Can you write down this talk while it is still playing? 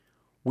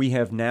We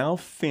have now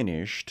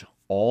finished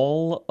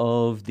all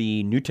of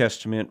the New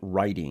Testament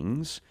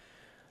writings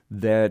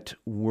that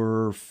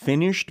were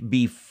finished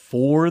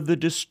before the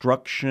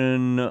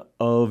destruction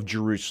of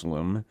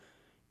Jerusalem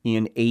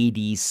in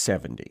AD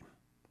 70.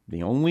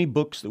 The only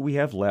books that we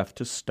have left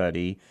to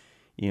study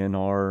in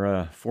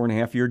our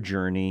 4.5-year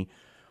journey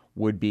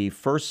would be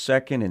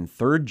 1st, 2nd, and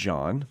 3rd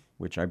John,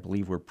 which I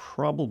believe were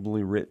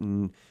probably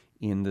written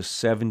in the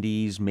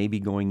 70s, maybe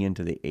going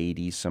into the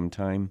 80s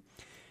sometime,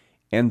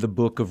 and the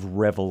book of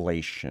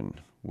Revelation,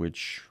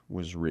 which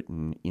was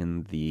written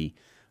in the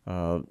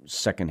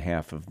second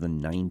half of the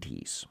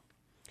 90s.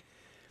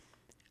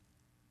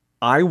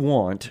 I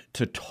want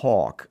to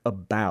talk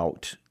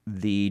about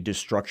the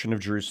destruction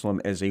of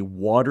Jerusalem as a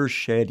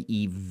watershed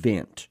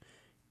event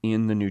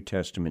in the New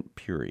Testament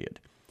period.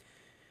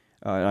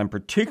 I'm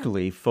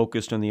particularly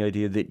focused on the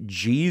idea that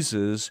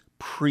Jesus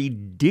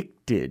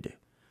predicted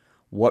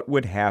what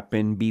would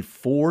happen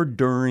before,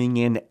 during,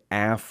 and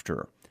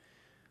after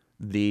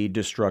the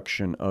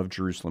destruction of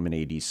Jerusalem in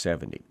AD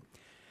 70.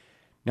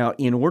 Now,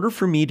 in order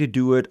for me to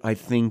do it, I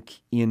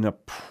think, in a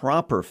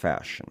proper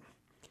fashion,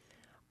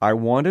 I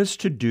want us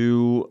to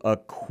do a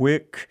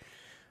quick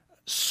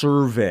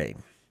survey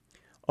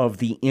of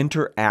the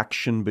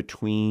interaction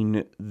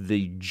between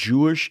the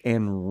Jewish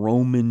and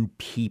Roman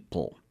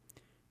people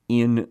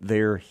in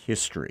their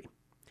history,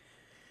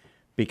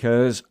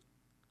 because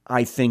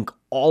I think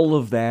all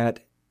of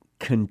that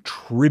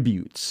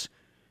contributes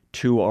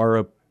to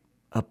our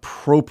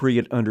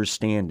appropriate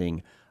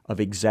understanding of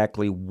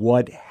exactly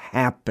what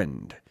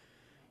happened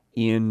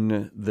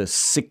in the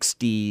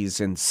 60s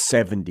and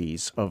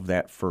 70s of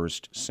that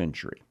first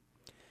century.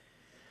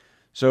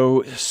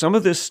 So some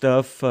of this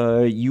stuff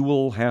you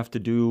will have to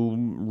do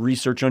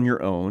research on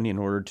your own in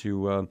order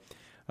to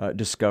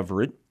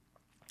discover it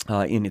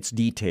in its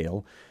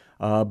detail.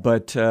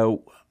 But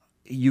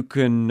you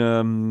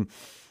can,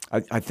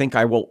 I think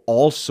I will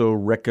also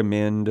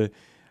recommend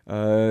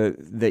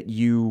that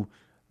you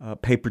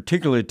pay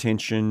particular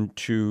attention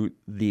to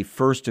the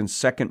 1st and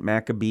 2nd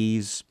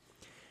Maccabees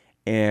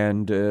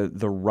and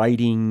the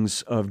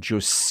writings of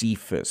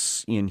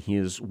Josephus in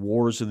his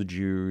Wars of the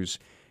Jews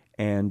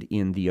and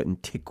in the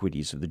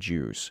Antiquities of the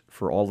Jews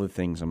for all the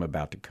things I'm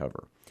about to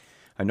cover.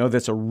 I know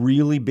that's a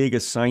really big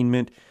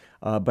assignment,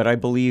 but I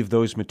believe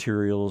those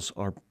materials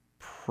are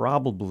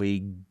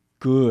probably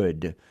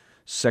good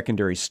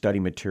secondary study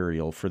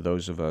material for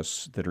those of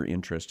us that are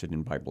interested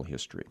in Bible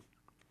history.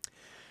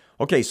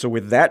 Okay, so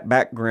with that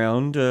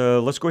background,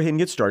 let's go ahead and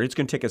get started. It's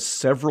going to take us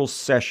several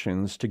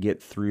sessions to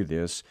get through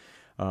this.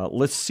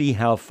 Let's see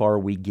how far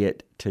we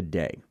get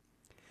today.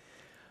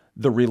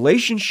 The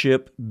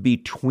relationship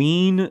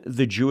between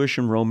the Jewish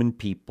and Roman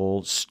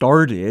people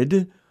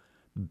started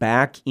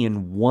back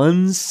in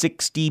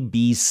 160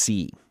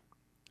 BC,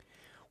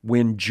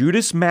 when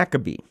Judas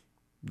Maccabee,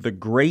 the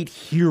great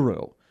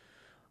hero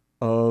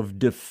of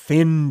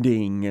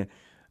defending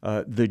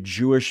the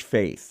Jewish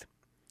faith,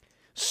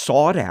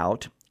 sought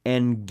out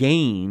and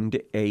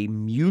gained a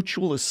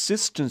mutual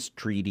assistance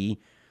treaty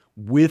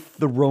with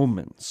the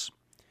Romans.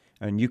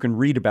 And you can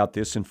read about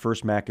this in 1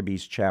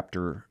 Maccabees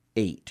chapter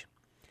 8.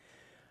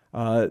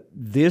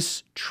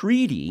 This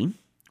treaty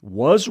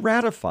was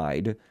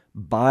ratified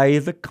by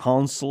the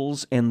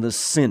consuls and the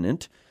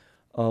senate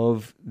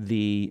of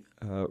the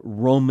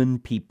Roman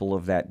people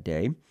of that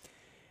day,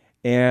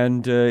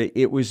 and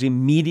it was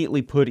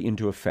immediately put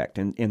into effect.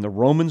 And the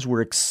Romans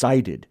were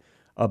excited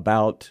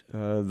about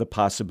the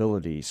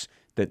possibilities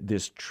that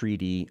this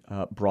treaty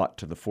brought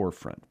to the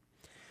forefront.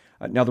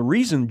 Now, the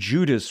reason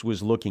Judas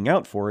was looking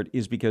out for it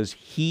is because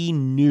he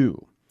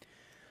knew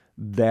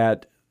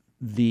that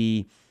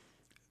the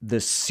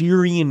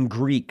Syrian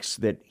Greeks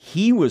that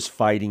he was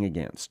fighting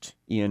against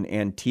in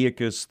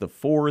Antiochus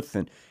IV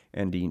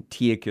and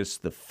Antiochus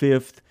V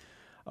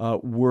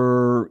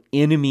were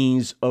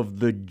enemies of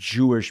the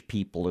Jewish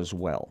people as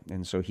well.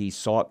 And so he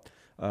sought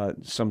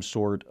some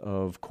sort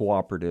of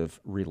cooperative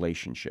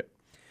relationship.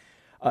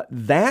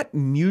 That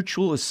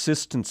mutual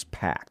assistance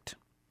pact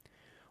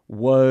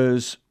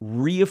was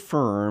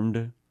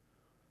reaffirmed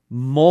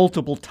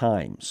multiple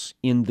times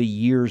in the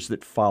years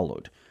that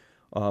followed,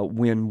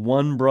 when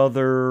one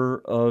brother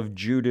of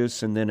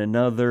Judas and then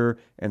another,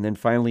 and then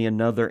finally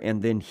another,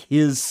 and then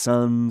his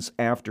sons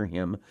after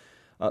him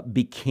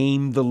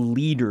became the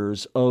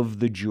leaders of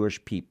the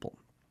Jewish people.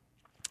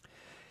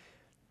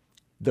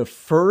 The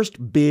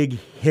first big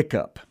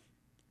hiccup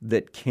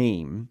that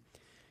came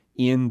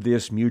in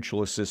this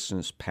mutual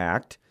assistance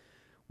pact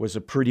was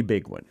a pretty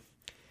big one,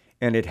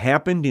 and it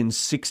happened in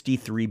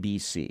 63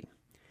 BC.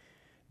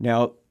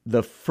 Now,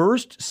 the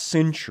first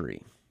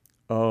century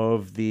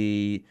of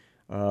the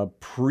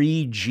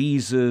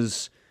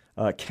pre-Jesus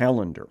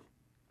calendar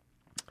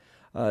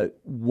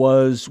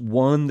was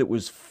one that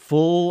was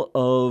full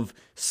of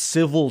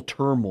civil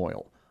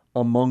turmoil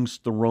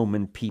amongst the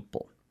Roman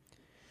people.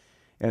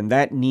 And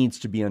that needs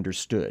to be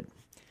understood.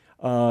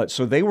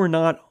 So they were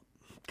not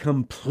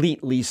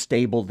completely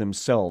stable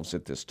themselves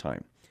at this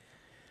time.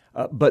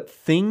 But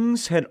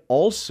things had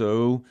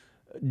also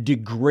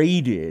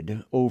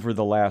degraded over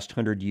the last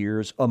 100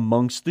 years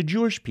amongst the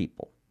Jewish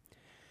people.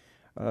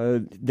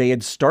 They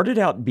had started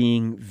out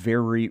being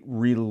very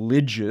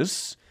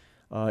religious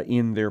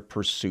in their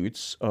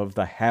pursuits of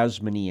the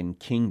Hasmonean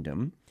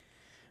kingdom.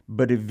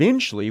 But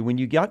eventually, when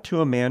you got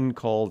to a man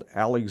called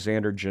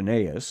Alexander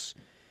Jannaeus,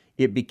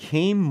 it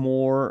became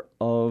more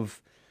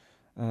of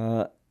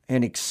an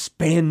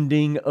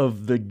expanding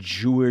of the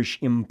Jewish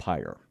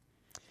empire.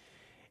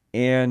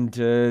 And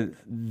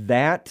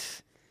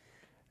that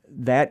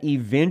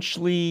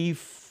eventually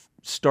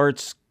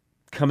starts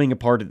coming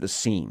apart at the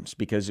seams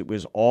because it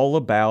was all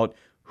about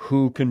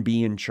who can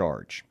be in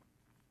charge.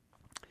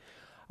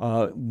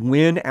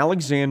 When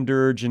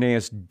Alexander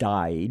Jannaeus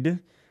died,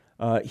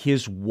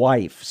 his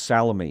wife,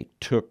 Salome,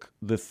 took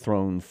the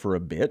throne for a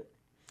bit.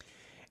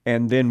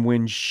 And then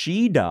when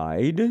she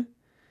died,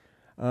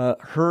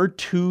 their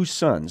two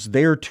sons,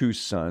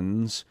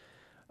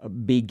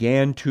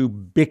 began to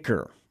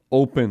bicker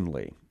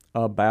openly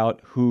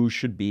about who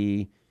should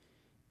be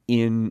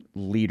in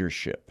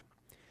leadership.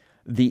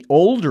 The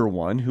older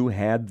one, who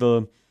had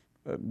the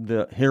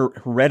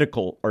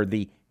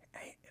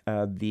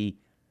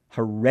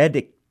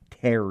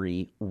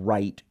hereditary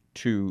right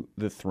to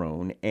the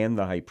throne and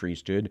the high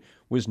priesthood,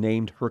 was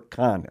named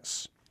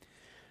Hyrcanus.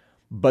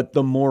 But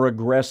the more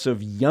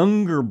aggressive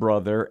younger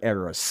brother,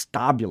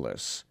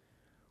 Aristobulus,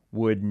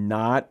 would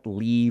not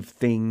leave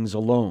things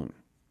alone.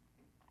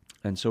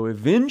 And so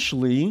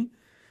eventually,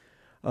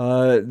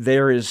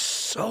 there is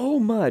so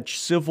much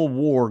civil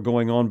war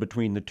going on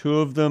between the two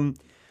of them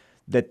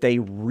that they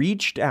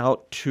reached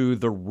out to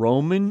the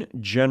Roman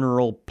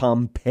general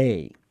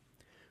Pompey,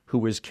 who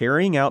was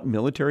carrying out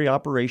military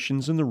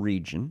operations in the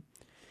region,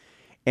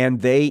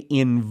 and they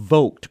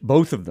invoked,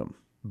 both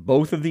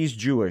of these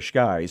Jewish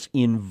guys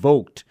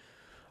invoked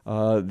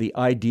the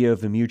idea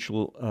of the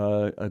Mutual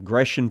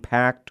Aggression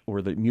Pact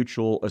or the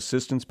Mutual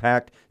Assistance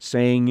Pact,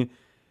 saying,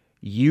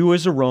 you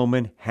as a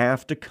Roman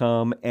have to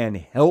come and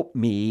help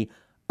me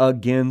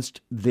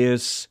against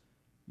this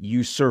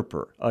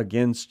usurper,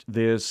 against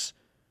this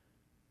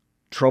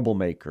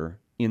troublemaker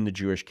in the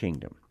Jewish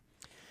kingdom.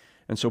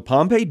 And so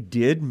Pompey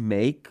did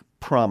make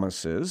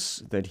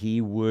promises that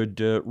he would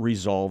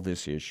resolve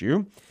this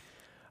issue.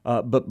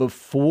 But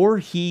before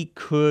he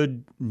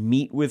could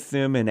meet with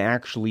them and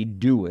actually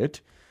do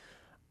it,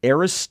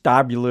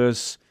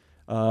 Aristobulus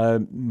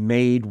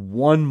made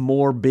one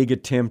more big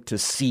attempt to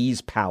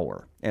seize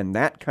power. And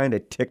that kind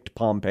of ticked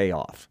Pompey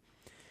off.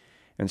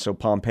 And so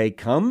Pompey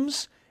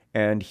comes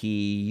and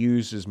he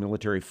uses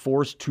military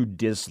force to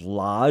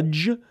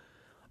dislodge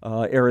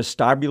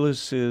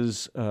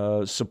Aristobulus's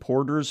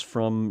supporters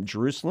from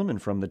Jerusalem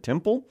and from the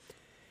temple.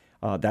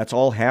 That's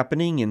all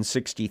happening in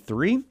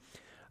 63.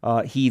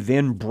 He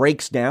then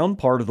breaks down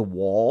part of the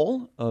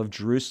wall of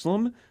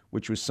Jerusalem,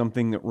 which was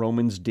something that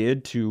Romans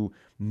did to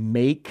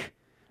make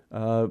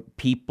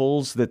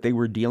peoples that they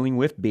were dealing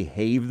with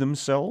behave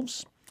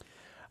themselves.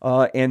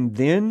 And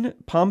then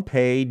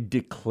Pompey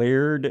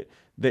declared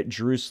that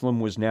Jerusalem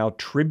was now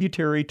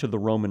tributary to the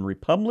Roman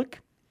Republic,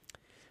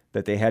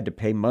 that they had to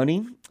pay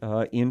money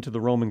into the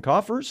Roman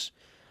coffers,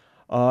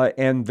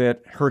 and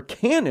that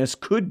Hyrcanus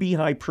could be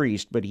high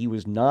priest, but he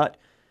was not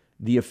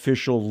the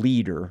official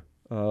leader,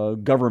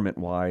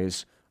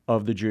 government-wise,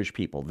 of the Jewish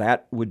people.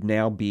 That would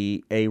now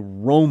be a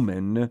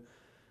Roman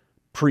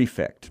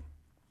prefect.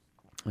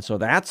 And so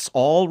that's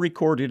all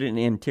recorded in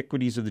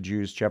Antiquities of the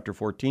Jews, chapter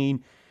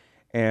 14.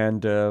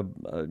 And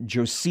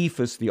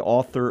Josephus, the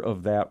author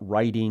of that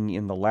writing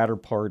in the latter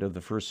part of the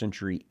first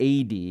century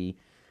AD,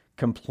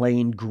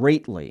 complained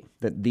greatly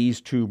that these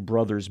two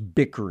brothers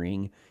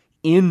bickering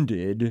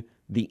ended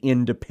the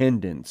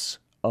independence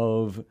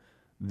of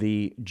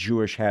the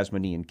Jewish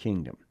Hasmonean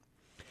kingdom.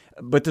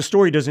 But the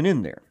story doesn't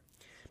end there,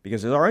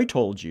 because as I already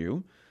told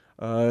you,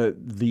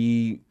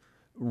 the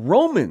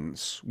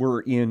Romans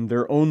were in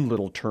their own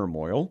little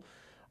turmoil,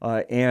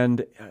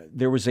 and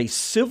there was a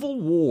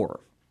civil war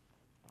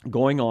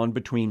going on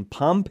between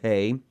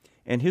Pompey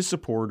and his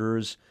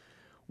supporters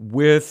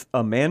with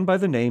a man by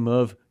the name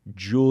of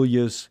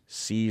Julius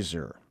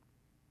Caesar.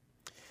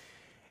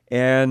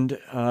 And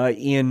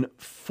in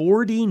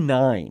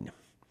 49,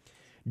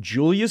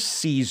 Julius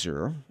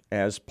Caesar,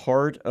 as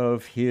part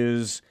of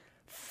his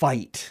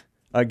fight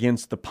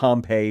against the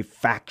Pompey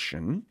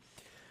faction,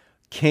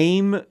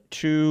 came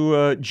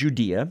to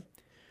Judea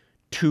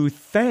to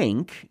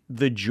thank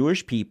the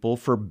Jewish people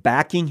for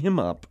backing him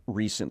up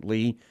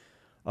recently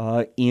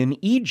in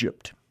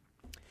Egypt.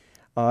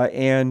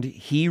 And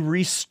he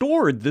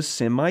restored the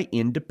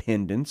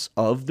semi-independence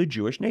of the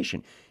Jewish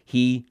nation.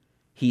 He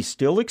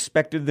still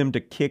expected them to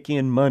kick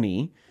in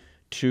money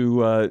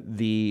to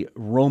the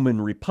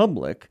Roman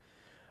Republic,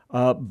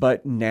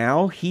 but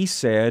now he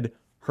said,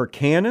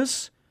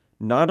 Hyrcanus,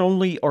 not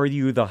only are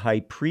you the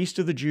high priest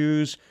of the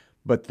Jews,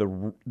 but the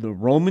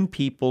Roman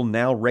people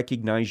now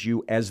recognize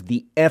you as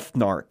the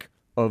ethnarch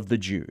of the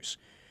Jews.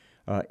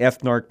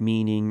 Ethnarch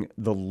meaning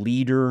the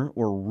leader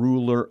or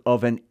ruler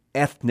of an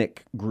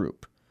ethnic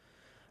group.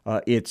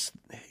 It's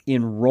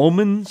in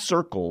Roman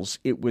circles,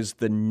 it was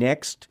the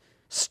next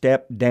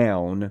step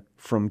down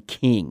from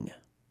king.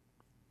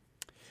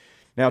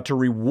 Now, to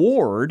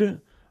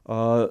reward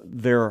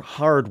their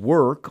hard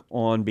work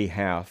on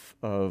behalf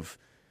of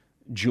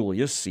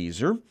Julius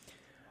Caesar,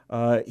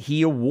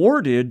 he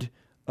awarded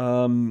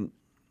some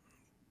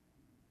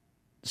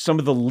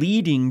of the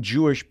leading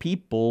Jewish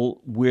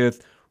people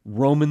with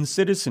Roman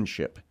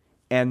citizenship.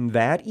 And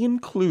that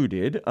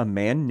included a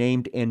man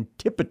named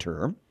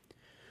Antipater,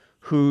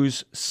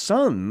 whose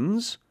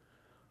sons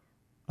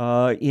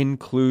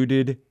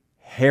included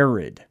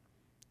Herod,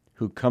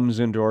 who comes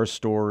into our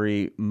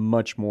story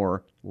much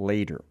more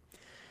later.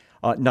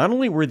 Not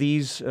only were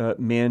these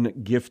men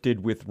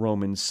gifted with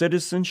Roman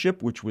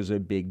citizenship, which was a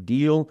big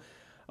deal,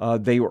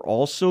 they were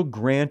also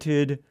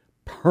granted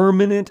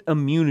permanent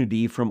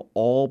immunity from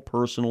all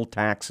personal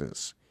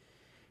taxes.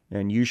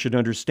 And you should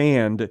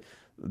understand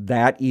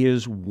that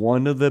is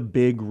one of the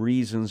big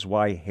reasons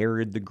why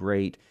Herod the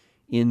Great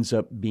ends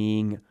up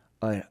being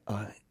a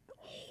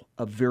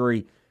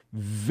very,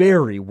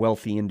 very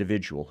wealthy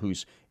individual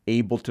who's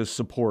able to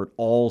support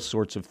all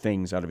sorts of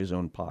things out of his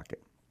own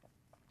pocket.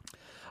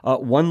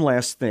 One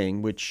last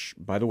thing, which,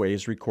 by the way,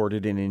 is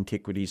recorded in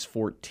Antiquities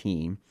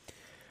 14.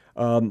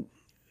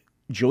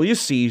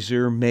 Julius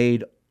Caesar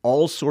made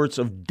all sorts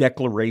of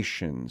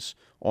declarations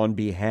on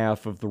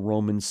behalf of the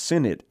Roman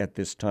Senate at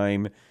this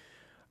time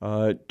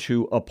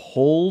to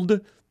uphold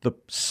the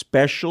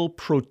special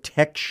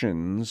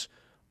protections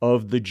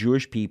of the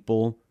Jewish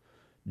people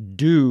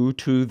due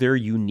to their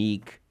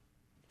unique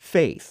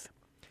faith.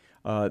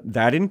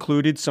 That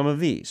included some of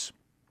these.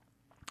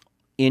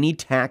 Any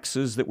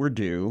taxes that were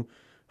due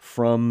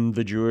from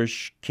the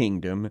Jewish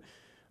kingdom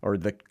or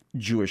the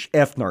Jewish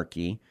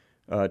ethnarchy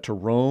to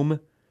Rome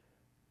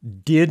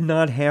did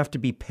not have to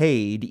be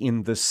paid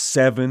in the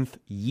 7th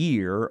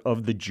year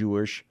of the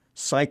Jewish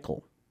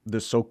cycle, the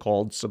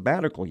so-called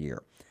sabbatical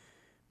year,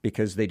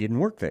 because they didn't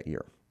work that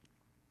year.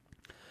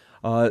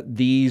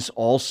 These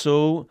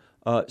also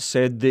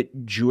said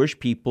that Jewish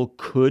people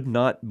could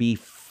not be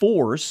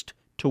forced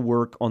to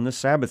work on the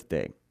Sabbath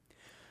day.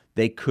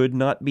 They could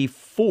not be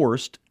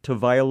forced to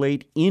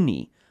violate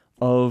any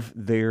of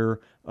their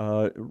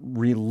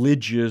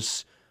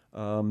religious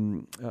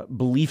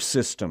belief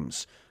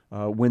systems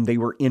when they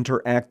were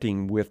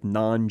interacting with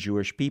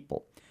non-Jewish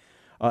people.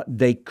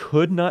 They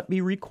could not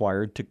be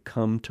required to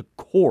come to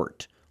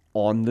court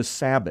on the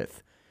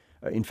Sabbath.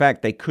 In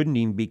fact, they couldn't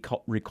even be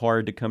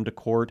required to come to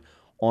court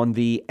on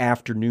the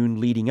afternoon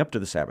leading up to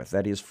the Sabbath,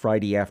 that is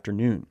Friday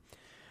afternoon.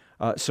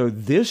 So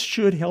this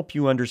should help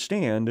you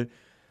understand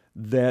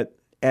that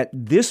at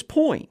this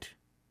point,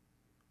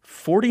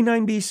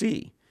 49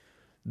 BC,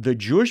 the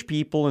Jewish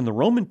people and the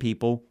Roman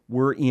people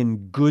were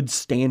in good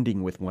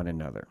standing with one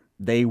another.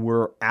 They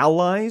were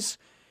allies,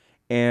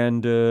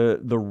 and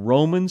the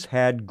Romans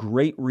had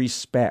great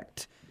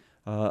respect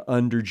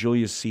under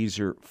Julius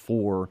Caesar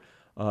for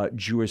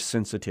Jewish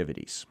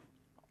sensitivities.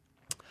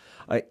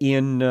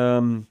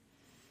 In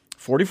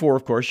 44,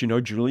 of course,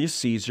 Julius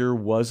Caesar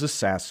was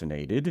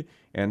assassinated,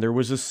 and there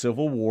was a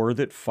civil war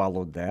that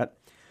followed that.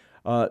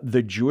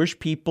 The Jewish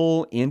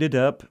people ended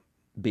up,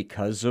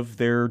 because of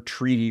their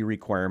treaty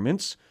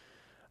requirements,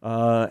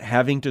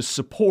 having to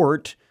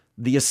support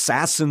the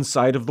assassin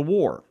side of the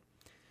war,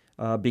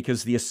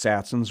 because the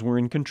assassins were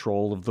in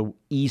control of the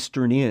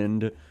eastern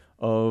end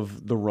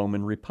of the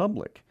Roman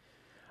Republic.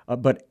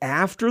 But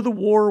after the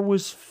war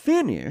was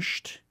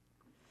finished,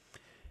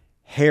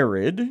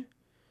 Herod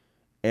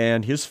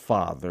and his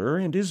father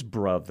and his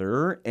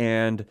brother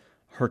and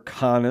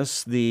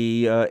Hyrcanus,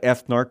 the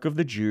ethnarch of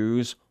the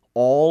Jews,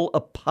 all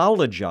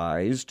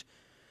apologized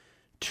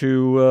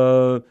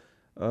to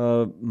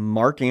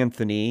Mark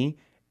Antony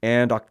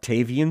and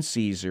Octavian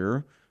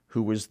Caesar,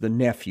 who was the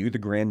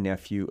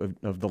grandnephew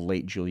of the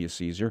late Julius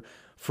Caesar,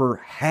 for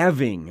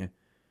having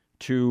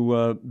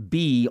to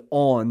be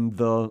on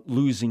the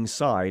losing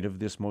side of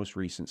this most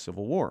recent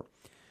civil war.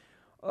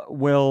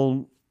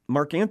 Well,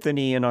 Mark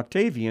Antony and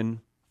Octavian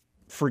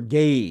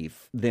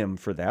forgave them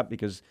for that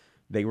because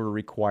they were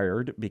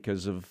required,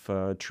 because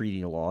of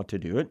treaty law, to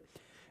do it.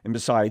 And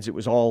besides, it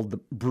was all the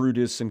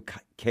Brutus and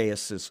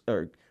Cassius's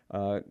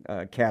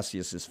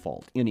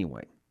fault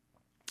anyway.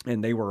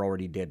 And they were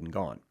already dead and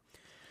gone.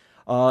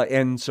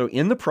 And so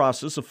in the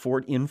process of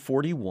in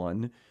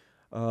 41,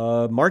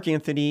 Mark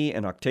Antony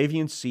and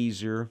Octavian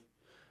Caesar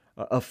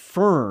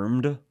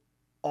affirmed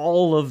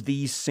all of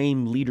these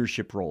same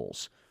leadership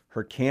roles.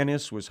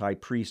 Hyrcanus was high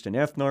priest and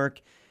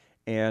ethnarch,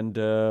 and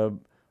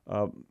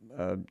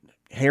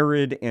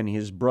Herod and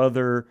his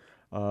brother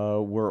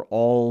were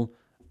all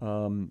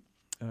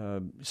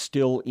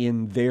still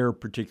in their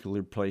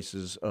particular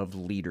places of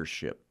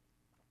leadership.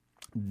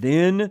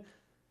 Then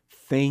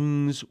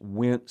things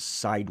went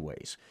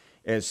sideways.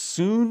 As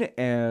soon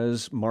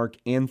as Mark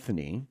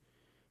Antony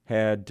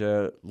had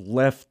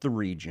left the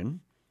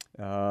region,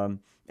 and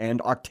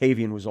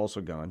Octavian was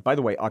also gone. By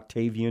the way,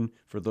 Octavian,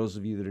 for those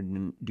of you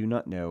that do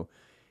not know,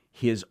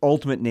 his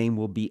ultimate name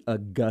will be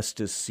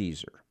Augustus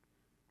Caesar.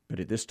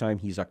 But at this time,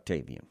 he's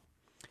Octavian.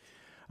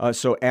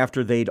 So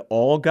after they'd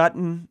all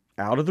gotten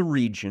out of the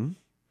region,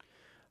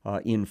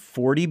 in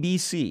 40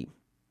 BC,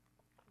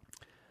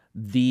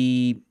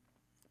 the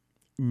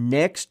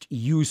next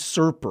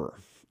usurper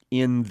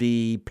in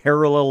the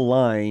parallel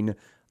line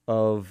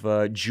of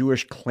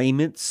Jewish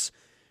claimants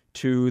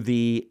to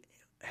the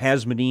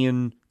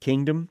Hasmonean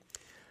kingdom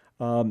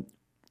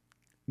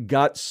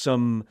got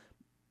some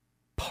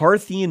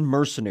Parthian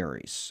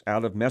mercenaries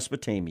out of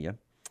Mesopotamia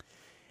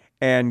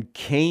and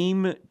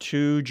came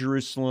to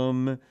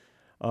Jerusalem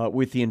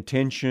with the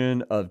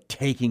intention of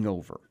taking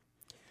over.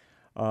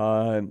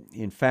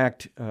 In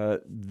fact,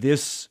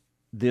 this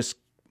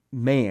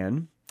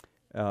man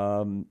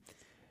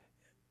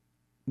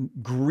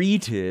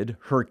greeted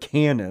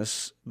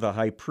Hyrcanus, the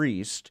high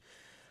priest,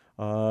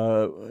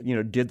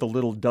 did the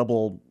little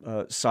double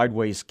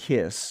sideways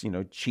kiss,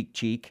 cheek,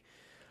 cheek,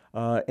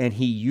 and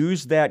he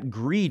used that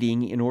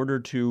greeting in order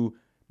to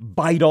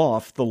bite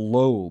off the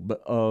lobe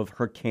of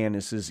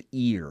Hyrcanus's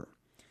ear.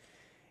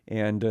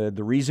 And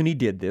the reason he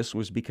did this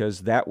was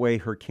because that way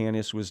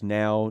Hyrcanus was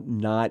now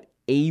not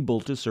able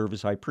to serve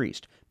as high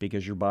priest,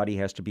 because your body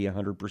has to be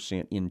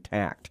 100%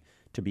 intact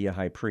to be a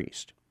high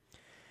priest.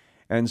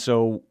 And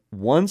so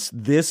once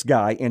this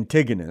guy,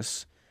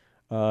 Antigonus,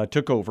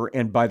 took over,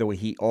 and by the way,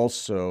 he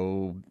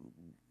also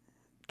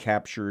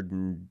captured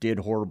and did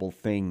horrible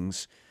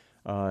things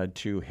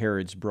to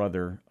Herod's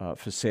brother,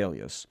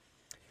 Phasaelus.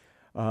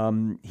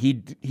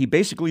 He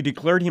basically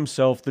declared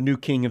himself the new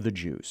king of the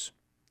Jews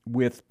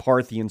with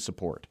Parthian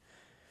support.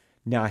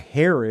 Now,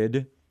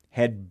 Herod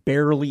had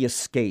barely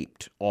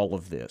escaped all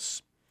of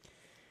this,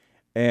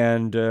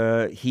 and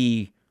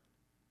he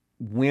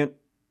went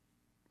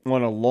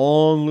on a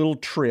long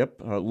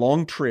trip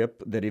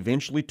that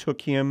eventually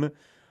took him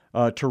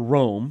to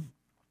Rome,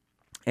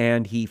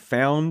 and he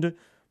found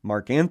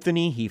Mark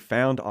Antony, he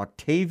found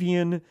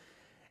Octavian,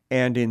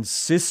 and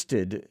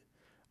insisted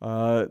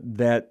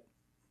that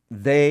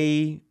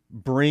they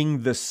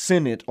bring the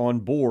Senate on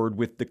board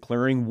with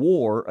declaring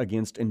war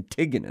against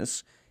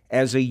Antigonus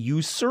as a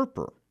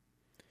usurper.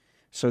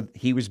 So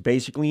he was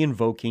basically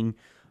invoking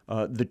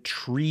the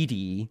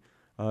treaty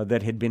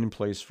that had been in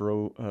place for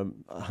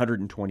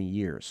 120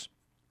 years.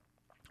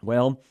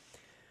 Well,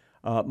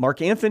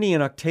 Mark Antony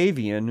and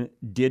Octavian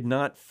did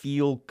not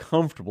feel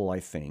comfortable, I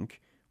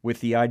think, with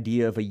the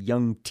idea of a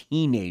young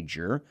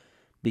teenager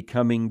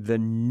becoming the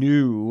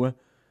new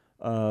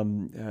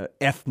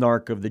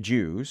ethnarch of the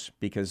Jews,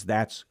 because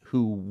that's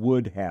who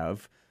would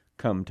have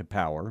come to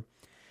power.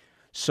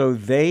 So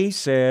they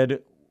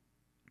said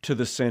to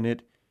the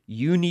Senate,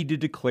 you need to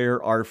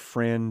declare our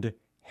friend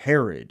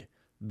Herod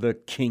the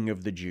king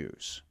of the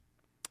Jews.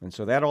 And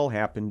so that all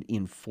happened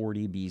in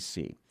 40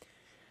 BC.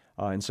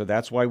 And so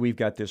that's why we've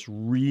got this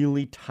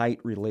really tight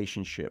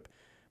relationship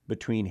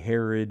between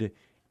Herod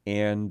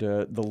and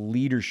the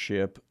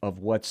leadership of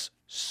what's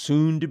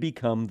soon to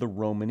become the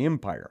Roman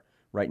Empire.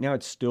 Right now,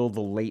 it's still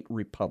the late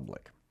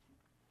Republic.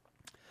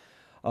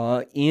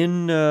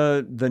 In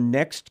the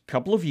next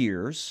couple of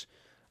years,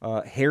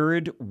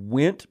 Herod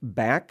went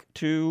back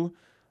to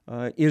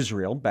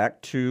Israel,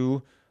 back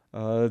to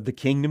the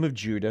kingdom of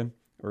Judah,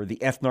 or the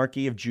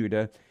ethnarchy of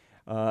Judah,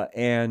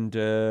 and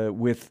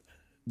with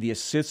the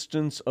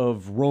assistance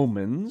of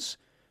Romans,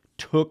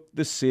 took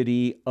the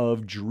city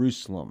of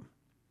Jerusalem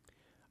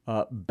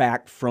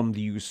back from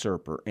the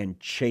usurper and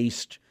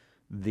chased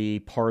the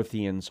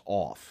Parthians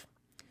off.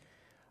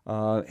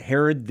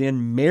 Herod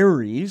then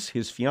marries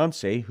his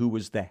fiancée, who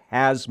was the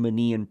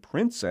Hasmonean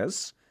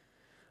princess,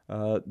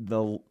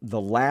 the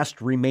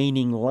last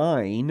remaining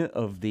line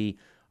of the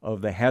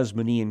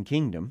Hasmonean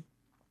kingdom,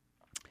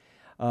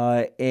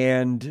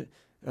 and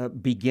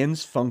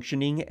begins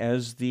functioning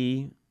as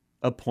the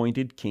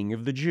appointed king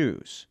of the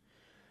Jews.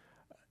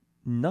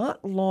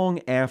 Not long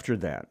after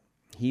that,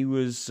 he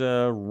was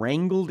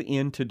wrangled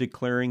into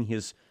declaring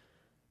his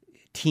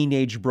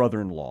teenage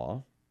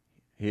brother-in-law,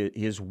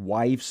 his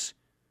wife's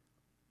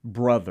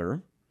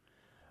brother,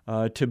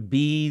 to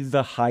be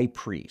the high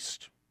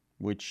priest,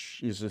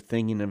 which is a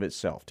thing in of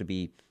itself. To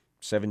be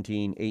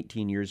 17,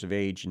 18 years of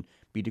age and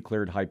be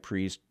declared high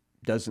priest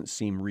doesn't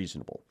seem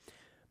reasonable.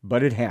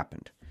 But it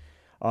happened.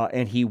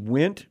 And he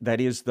went,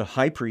 that is, the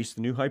high priest,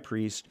 the new high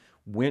priest,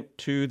 went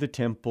to the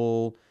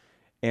temple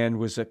and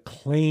was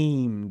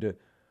acclaimed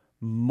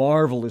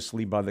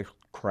marvelously by the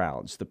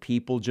crowds. The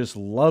people just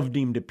loved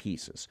him to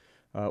pieces.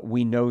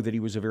 We know that he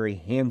was a very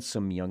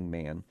handsome young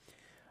man.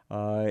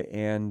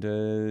 And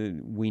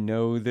we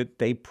know that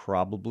they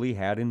probably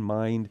had in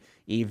mind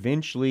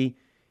eventually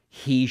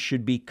he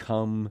should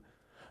become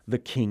the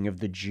king of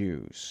the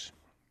Jews.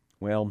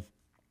 Well,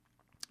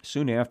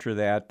 soon after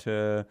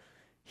that,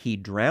 he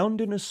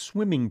drowned in a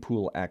swimming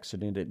pool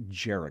accident at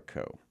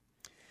Jericho.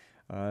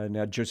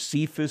 Now,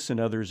 Josephus and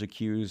others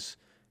accuse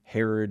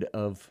Herod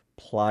of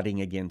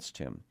plotting against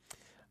him,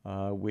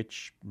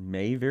 which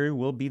may very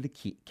well be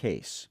the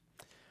case.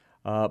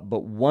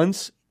 But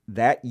once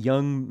that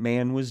young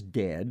man was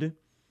dead,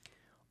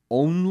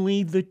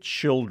 only the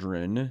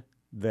children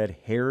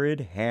that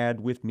Herod had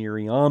with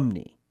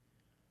Miriamne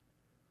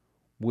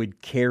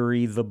would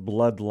carry the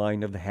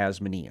bloodline of the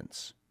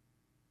Hasmoneans.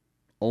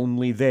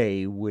 Only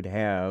they would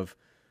have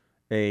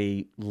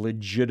a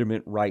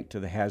legitimate right to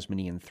the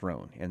Hasmonean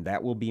throne, and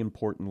that will be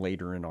important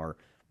later in our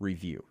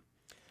review.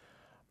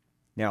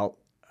 Now,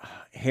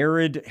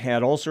 Herod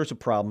had all sorts of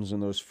problems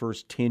in those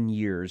first 10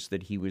 years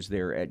that he was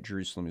there at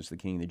Jerusalem as the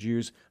king of the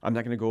Jews. I'm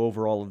not going to go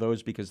over all of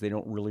those because they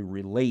don't really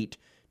relate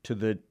to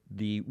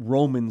the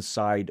Roman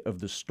side of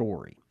the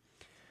story.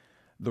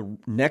 The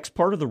next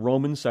part of the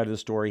Roman side of the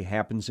story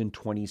happens in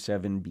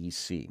 27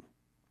 BC.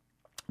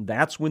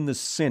 That's when the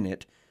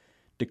Senate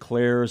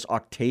declares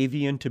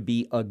Octavian to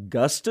be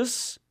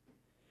Augustus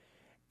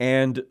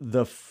and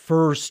the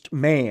first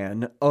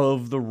man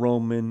of the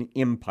Roman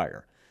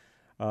Empire.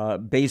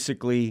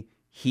 Basically,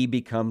 he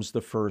becomes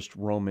the first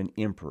Roman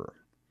emperor,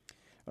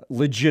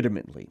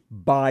 legitimately,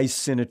 by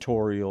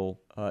senatorial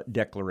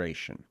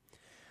declaration.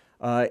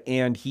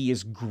 And he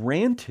is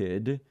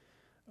granted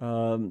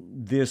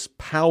this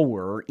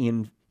power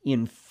in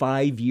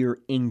 5-year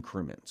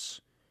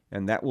increments,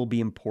 and that will be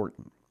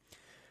important.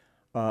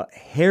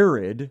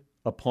 Herod,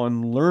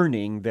 upon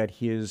learning that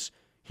his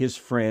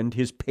friend,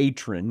 his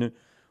patron,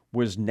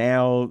 was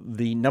now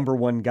the number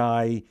one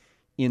guy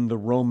in the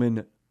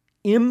Roman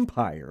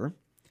Empire,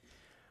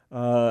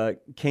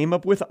 came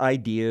up with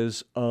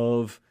ideas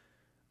of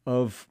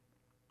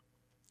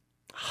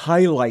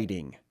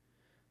highlighting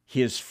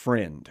his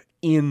friend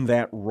in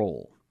that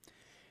role.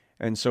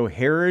 And so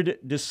Herod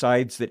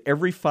decides that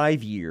every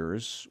 5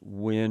 years,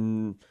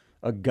 when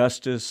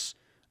Augustus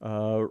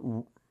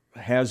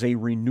has a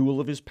renewal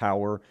of his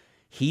power,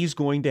 he's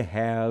going to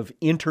have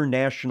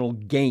international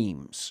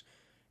games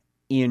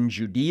in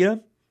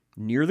Judea,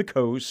 near the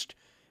coast,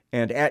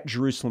 and at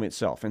Jerusalem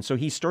itself. And so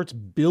he starts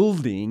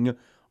building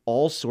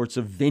all sorts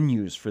of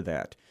venues for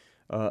that,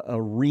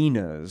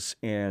 arenas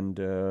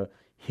and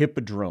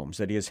hippodromes,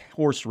 that is,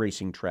 horse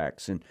racing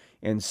tracks, and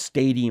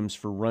stadiums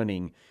for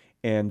running,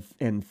 and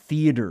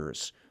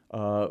theaters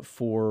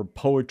for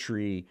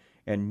poetry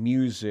and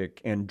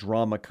music and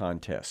drama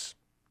contests.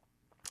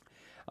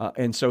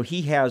 And so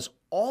he has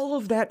all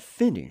of that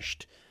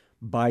finished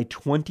by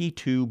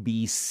 22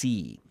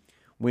 BC,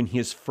 when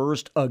his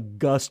first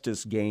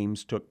Augustus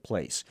Games took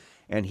place.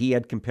 And he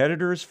had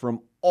competitors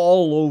from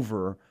all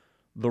over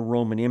the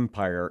Roman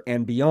Empire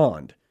and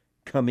beyond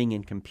coming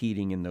and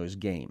competing in those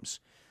games.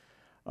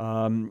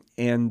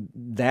 And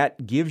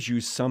that gives you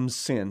some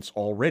sense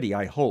already,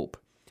 I hope,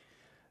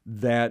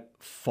 that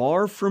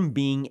far from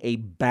being a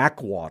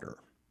backwater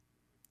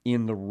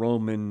in the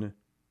Roman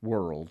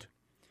world,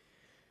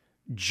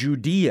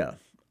 Judea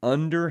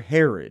under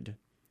Herod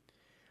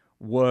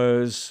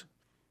was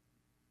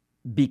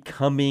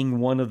becoming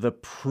one of the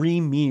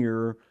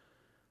premier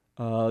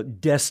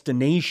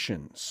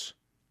destinations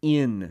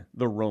in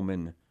the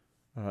Roman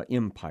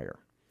Empire.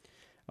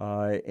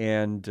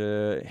 And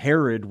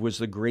Herod was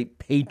the great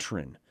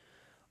patron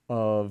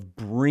of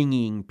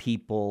bringing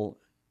people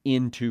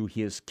into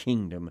his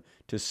kingdom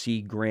to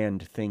see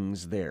grand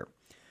things there.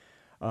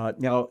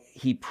 Now,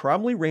 he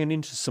probably ran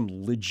into some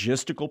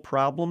logistical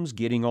problems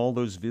getting all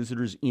those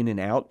visitors in and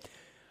out.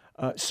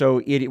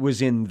 So it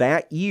was in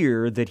that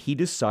year that he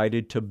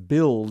decided to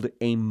build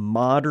a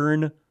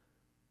modern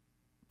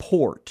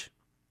port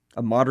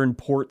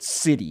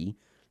city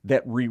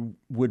that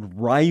would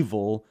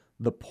rival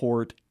the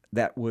port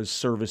that was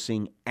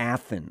servicing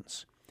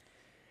Athens.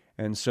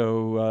 And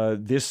so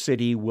this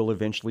city will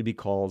eventually be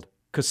called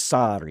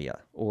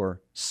Caesarea,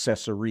 or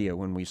Caesarea,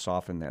 when we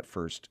soften that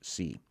first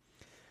C.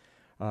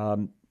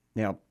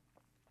 Now,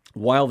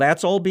 while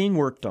that's all being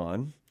worked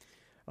on,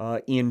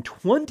 in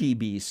 20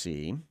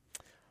 BC,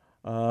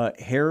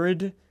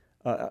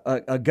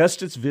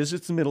 Augustus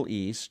visits the Middle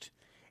East,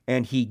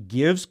 and he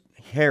gives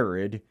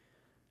Herod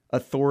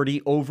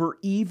authority over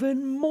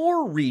even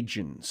more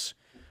regions,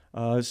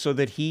 so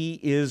that he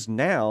is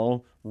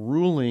now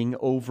ruling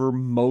over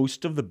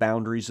most of the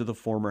boundaries of the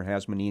former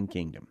Hasmonean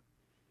kingdom.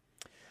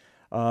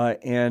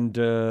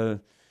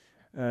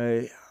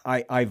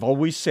 I've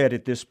always said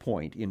at this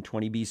point in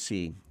 20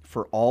 BC,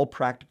 for all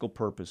practical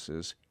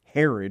purposes,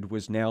 Herod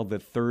was now the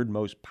third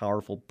most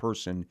powerful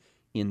person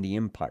in the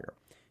empire.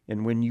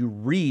 And when you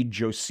read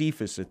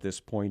Josephus at this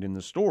point in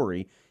the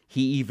story,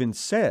 he even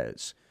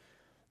says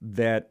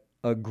that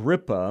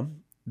Agrippa,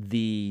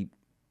 the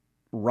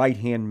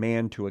right-hand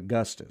man to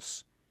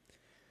Augustus,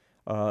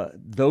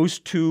 those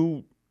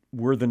two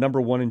were the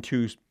number 1 and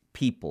 2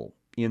 people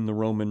in the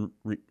Roman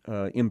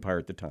Empire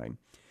at the time.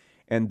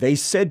 And they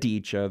said to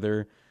each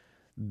other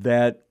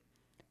that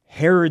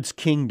Herod's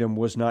kingdom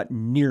was not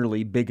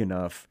nearly big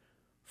enough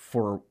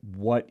for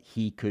what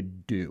he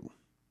could do.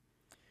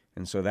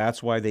 And so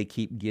that's why they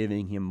keep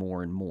giving him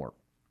more and more.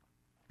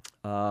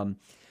 And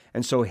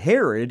so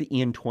Herod,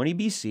 in 20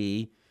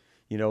 BC,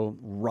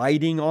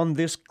 riding on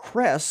this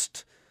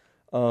crest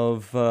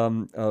of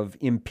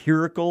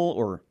empirical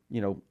or,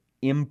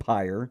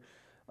 empire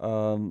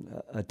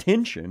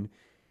attention,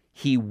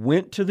 he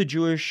went to the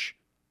Jewish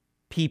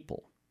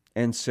people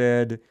and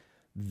said,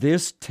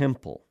 this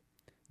temple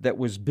that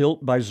was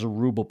built by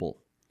Zerubbabel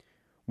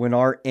when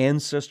our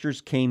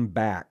ancestors came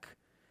back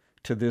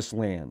to this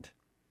land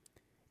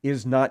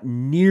is not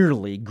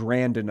nearly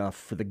grand enough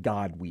for the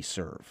God we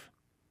serve.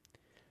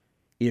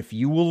 if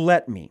you will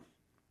let me,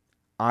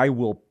 I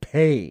will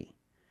pay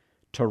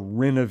to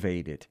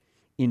renovate it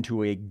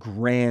into a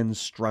grand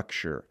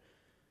structure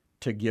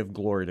to give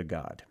glory to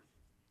God.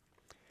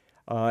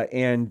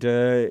 And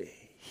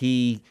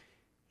he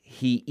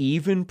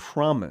even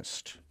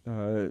promised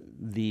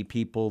the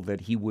people that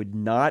he would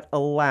not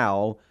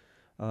allow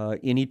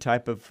any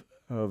type of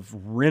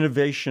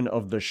renovation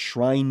of the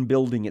shrine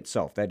building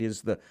itself. That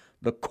is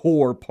the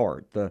core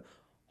part, the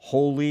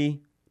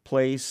holy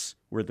place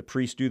where the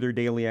priests do their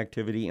daily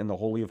activity, and the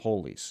Holy of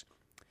Holies.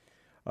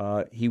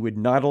 He would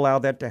not allow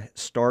that to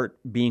start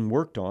being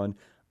worked on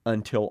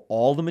until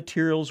all the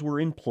materials were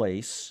in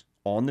place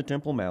on the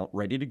Temple Mount,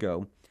 ready to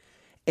go,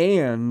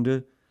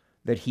 and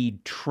that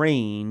he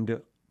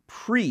trained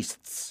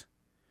priests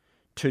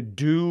to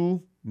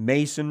do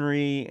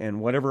masonry and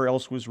whatever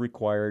else was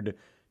required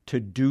to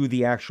do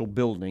the actual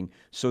building,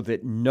 so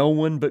that no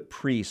one but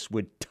priests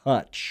would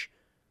touch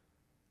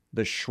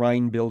the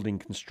shrine building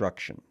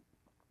construction.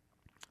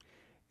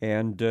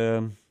 And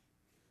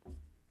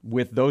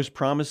with those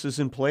promises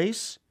in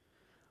place,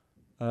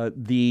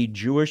 the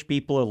Jewish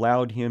people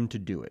allowed him to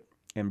do it.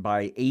 And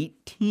by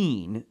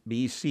 18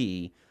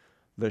 BC,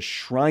 the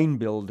shrine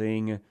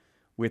building,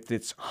 with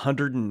its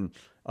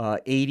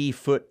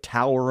 180-foot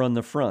tower on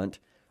the front,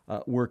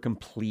 were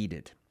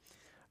completed.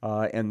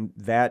 And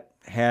that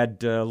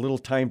had little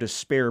time to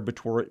spare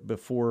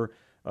before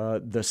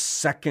the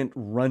second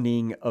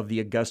running of the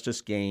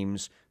Augustus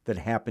Games that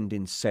happened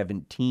in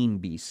 17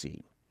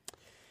 BC.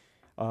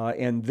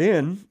 And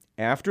then,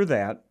 after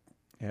that,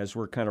 as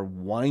we're kind of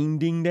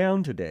winding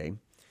down today,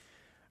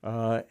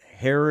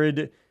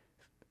 Herod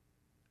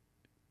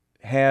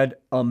had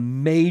a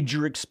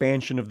major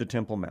expansion of the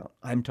Temple Mount.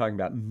 I'm talking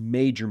about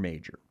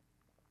major.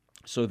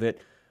 So that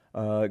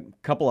a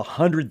couple of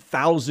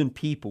 100,000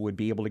 people would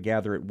be able to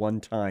gather at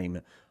one time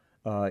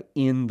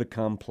in the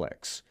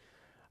complex.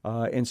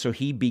 And so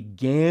he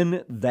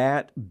began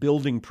that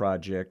building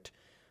project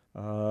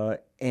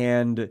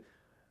and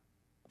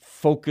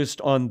focused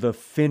on the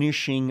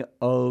finishing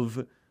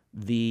of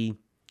the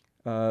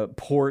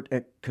port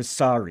at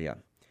Caesarea.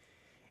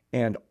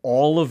 And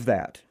all of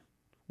that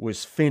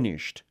was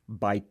finished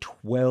by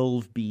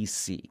 12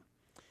 BC.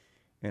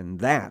 And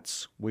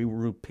that's where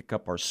we'll pick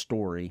up our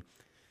story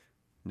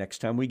next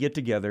time we get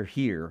together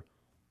here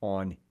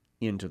on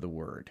Into the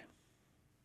Word.